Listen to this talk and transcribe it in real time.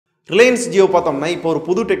Reliance Jio பார்த்தோம்னா இப்போ ஒரு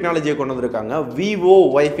புது டெக்னாலஜியை கொண்டு வந்திருக்காங்க Vivo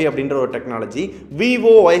Wi-Fi அப்படின்ற ஒரு டெக்னாலஜி.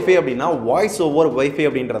 Vivo Wi-Fi அப்படின்னா வாய்ஸ் ஓவர் Wi-Fi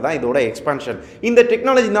அப்படின்றதா இதோட எக்ஸ்பான்ஷன். இந்த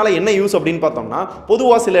டெக்னாலஜினால என்ன யூஸ் அப்படின்னு பார்த்தோம்னா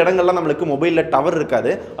பொதுவா சில இடங்கள்ல நமக்கு மொபைல்ல டவர்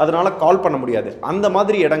இருக்காது, அதனால கால் பண்ண முடியாது. அந்த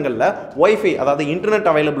மாதிரி இடங்கள்ல Wi-Fi அதாவது இன்டர்நெட்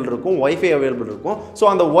அவைலபிள் இருக்கும், Wi-Fi அவைலபிள் இருக்கும். ஸோ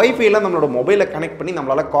அந்த Wi-Fiல நம்மளோட மொபைலை கனெக்ட் பண்ணி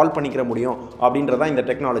நம்மளால கால் பண்ணிக்கிற முடியும் அப்படின்றதா இந்த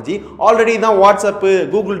டெக்னாலஜி. ஆல்ரெடி தான் வாட்ஸ்அப்,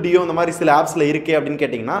 கூகுள் டியோ இந்த மாதிரி சில ஆப்ஸ்ல இருக்கே அப்படின்னு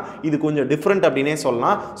கேட்டிங்கன்னா இது கொஞ்சம் டிஃப்ரெண்ட் அப்படின்னே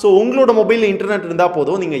சொல்லலாம். ஸோ உங்களோட மொபைலில் இன்டர்நெட் இருந்தால்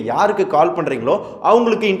போதும், நீங்கள் யாருக்கு கால் பண்ணுறீங்களோ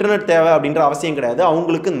அவங்களுக்கு இன்டர்நெட் தேவை அப்படின்ற அவசியம் கிடையாது,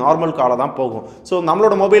 அவங்களுக்கு நார்மல் காலை தான் போகும். ஸோ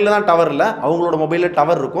நம்மளோட மொபைலில் தான் டவர் இல்லை, அவங்களோட மொபைலில்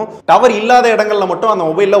டவர் இருக்கும். டவர் இல்லாத இடங்களில் மட்டும் அந்த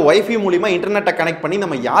மொபைலில் Wi-Fi மூலிமா இன்டர்நெட்டை கனெக்ட் பண்ணி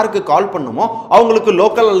நம்ம யாருக்கு கால் பண்ணுமோ அவங்களுக்கு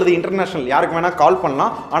லோக்கல் அல்லது இன்டர்நேஷனல் யாருக்கு வேணால் கால்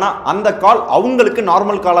பண்ணலாம். ஆனால் அந்த கால் அவங்களுக்கு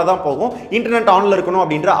நார்மல் காலாக தான் போகும், இன்டர்நெட் ஆனில் இருக்கணும்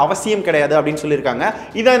அப்படின்ற அவசியம் கிடையாது அப்படின்னு சொல்லியிருக்காங்க.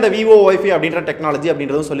 இதான் இந்த Vivo Wi-Fi அப்படின்ற டெக்னாலஜி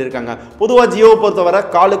அப்படின்றதும் சொல்லியிருக்காங்க. பொதுவாக ஜியோவை பொறுத்தவரை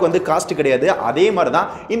காலுக்கு வந்து காஸ்ட் கிடையாது, அதே மாதிரி தான்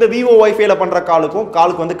இந்த Vivo Wi-Fiல பண்ற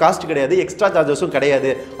காலுக்கு வந்து காஸ்ட் கிடையாது, எக்ஸ்ட்ரா சார்ஜஸும் கிடையாது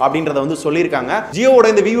அப்படின்றத வந்து சொல்லியிருக்காங்க. ஜியோவோட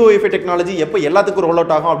இந்த Vivo Wi-Fi டெக்னாலஜி எப்போ எல்லாத்துக்கும் ரோல்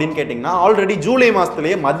அவுட் ஆகும் அப்படின்னு கேட்டிங்கன்னா ஆல்ரெடி ஜூலை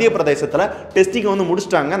மாதத்திலேயே மத்திய பிரதேசத்தில் டெஸ்டிங் வந்து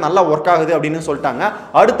முடிச்சிட்டாங்க, நல்லா ஒர்க் ஆகுது அப்படின்னு சொல்லிட்டாங்க.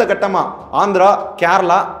 அடுத்த கட்டமாக ஆந்திரா,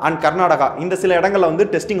 கேரளா அண்ட் கர்நாடகா இந்த சில இடங்களில் வந்து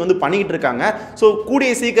டெஸ்டிங் வந்து பண்ணிக்கிட்டு இருக்காங்க. ஸோ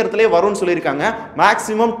கூடிய சீக்கிரத்திலே வரும்னு சொல்லியிருக்காங்க.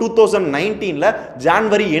 மேக்ஸிமம் 2019ல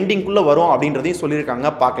ஜான்வரி எண்டிங்குள்ள வரும் அப்படின்றதையும் சொல்லியிருக்காங்க.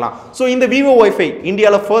 பார்க்கலாம். ஸோ இந்த Vivo Wi-Fi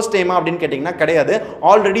இந்தியாவில் ஃபர்ஸ்ட் டைமா அப்படின்னு கேட்டிங்கன்னா கிடையாது.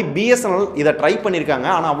 ஆல்ரெடி BSNL இதை ட்ரை பண்ணியிருக்காங்க,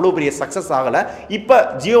 ஆனால் அவ்வளோ பெரிய சக்ஸஸ் ஆகலை. இப்போ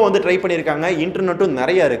ஜியோ வந்து ட்ரை பண்ணியிருக்காங்க, இன்டர்நெட்டும்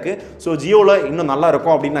நிறைய இருக்குது. ஸோ ஜியோவில் இன்னும் நல்லா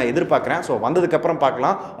இருக்கும் அப்படின்னு நான் எதிர்பார்க்குறேன். ஸோ வந்ததுக்கப்புறம்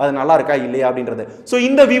பார்க்கலாம் அது நல்லா இருக்கா இல்லையா அப்படின்றது. ஸோ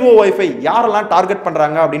இந்த Vivo Wi-Fi யாரெல்லாம் டார்கெட்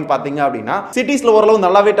பண்ணுறாங்க அப்படின்னு பார்த்தீங்க அப்படின்னா சிட்டிஸில் ஓரளவு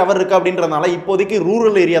நல்லாவே டவர் இருக்குது அப்படின்றதுனால இப்போதைக்கு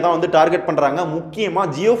ரூரல் ஏரியா தான் வந்து டார்கெட் பண்ணுறாங்க. முக்கியமாக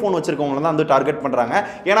ஜியோ ஃபோன் வச்சிருக்கவங்க தான் வந்து டார்கெட் பண்ணுறாங்க.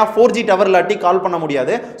 ஏன்னா 4G டவர் இல்லாட்டி கால் பண்ண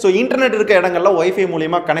முடியாது. ஸோ இன்டர்நெட் இருக்க இடங்கள்ல Wi-Fi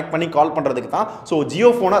மூலியமாக கனெக்ட் பண்ணி கால் பண்ணுறதுக்கு தான் ஸோ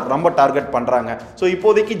ஜியோ ஃபோனை ரொம்ப டார்கெட் பண்ணுறாங்க. ஸோ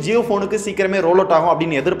இப்போதைக்கு ஜியோ ஃபோனுக்கு சீக்கிரமே ரோல் அவுட் ஆகும்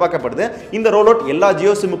அப்படின்னு எதிர்பார்க்கப்படுது. இந்த ரோல் அவுட் எல்லா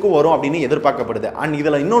ஜியோ சிம்முக்கும் வரும் அப்படின்னு எதிர்பார்க்கப்படுது. அண்ட்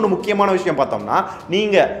இதில் இன்னொன்று முக்கியமான விஷயம் பார்த்தோம்னா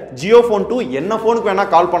நீங்கள் ஜியோ ஃபோன் டு என்ன ஃபோனுக்கு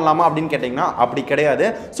வேணால் கால் பண்ணலாமா அப்படின்னு கேட்டிங்கன்னா அப்படி கிடையாது.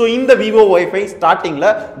 ஸோ இந்த Vivo Wi-Fi ஸ்டார்டிங்கில்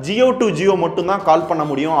ஜியோ டு ஜியோ மட்டும் தான் கால் பண்ண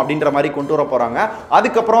முடியும் அப்படின்ற மாதிரி கொண்டு வர போகிறாங்க.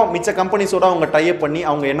 அதுக்கப்புறம் மிச்ச கம்பெனிஸோட அவங்க டைப் பண்ணி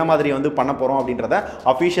அவங்க என்ன மாதிரி வந்து பண்ண போகிறோம் அப்படின்றத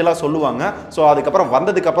அஃபிஷியலாக சொல்லுவாங்க. ஸோ அதுக்கப்புறம்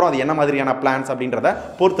வந்ததுக்கப்புறம் அது என்ன மாதிரியான பிளான்ஸ் அப்படின்றத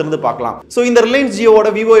பொறுத்திருந்து பார்க்கலாம். ஸோ இந்த ரிலையன்ஸ் ஜியோவோட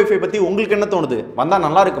Vivo Wi-Fi பற்றி உங்களுக்கு என்ன தோணுது? வந்தால்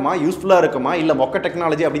நல்லா இருக்குமா, யூஸ்ஃபுல்லாக இருக்குமா, இல்லை மொக்க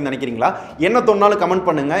டெக்னாலஜி அப்படின்னு நினைக்கிறீங்களா? என்ன தோணுனாலும் கமெண்ட்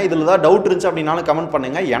பண்ணுங்க. இதில் ஏதாவது டவுட் இருந்துச்சு அப்படின்னாலும் கமெண்ட்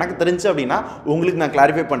பண்ணுங்க. எனக்கு தெரிஞ்சு அப்படின்னா உங்களுக்கு நான்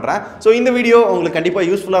கிளாரிஃபை பண்ணுறேன். ஸோ இந்த வீடியோ உங்களுக்கு கண்டிப்பாக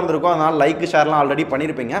யூஸ்ஃபுல்லாக இருந்திருக்கும், அதனால் லைக் ஷேர்லாம் ஆல்ரெடி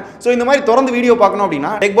பண்ணியிருப்பீங்க. ஸோ இந்த மாதிரி தொடர்ந்து வீடியோ பார்க்கணும்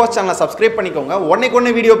அப்படின்னா டெக் பாஸ் சேனலை சப்ஸ்கிரைப் பண்ணிக்கோங்க.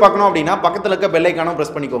 ஒன்னைக்கு வீடியோ பார்க்கணும் அப்படின்னா பக்கத்தில் இருக்க பெல் ஐக்கானும்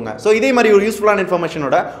ப்ரெஸ் பண்ணிக்கோங்க. ஸோ இதே மாதிரி ஒரு யூஸ்ஃபுல்லான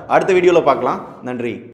இன்ஃபர்மேஷனோட அடுத்த வீடியோவில் பார்க்கலாம். நன்றி.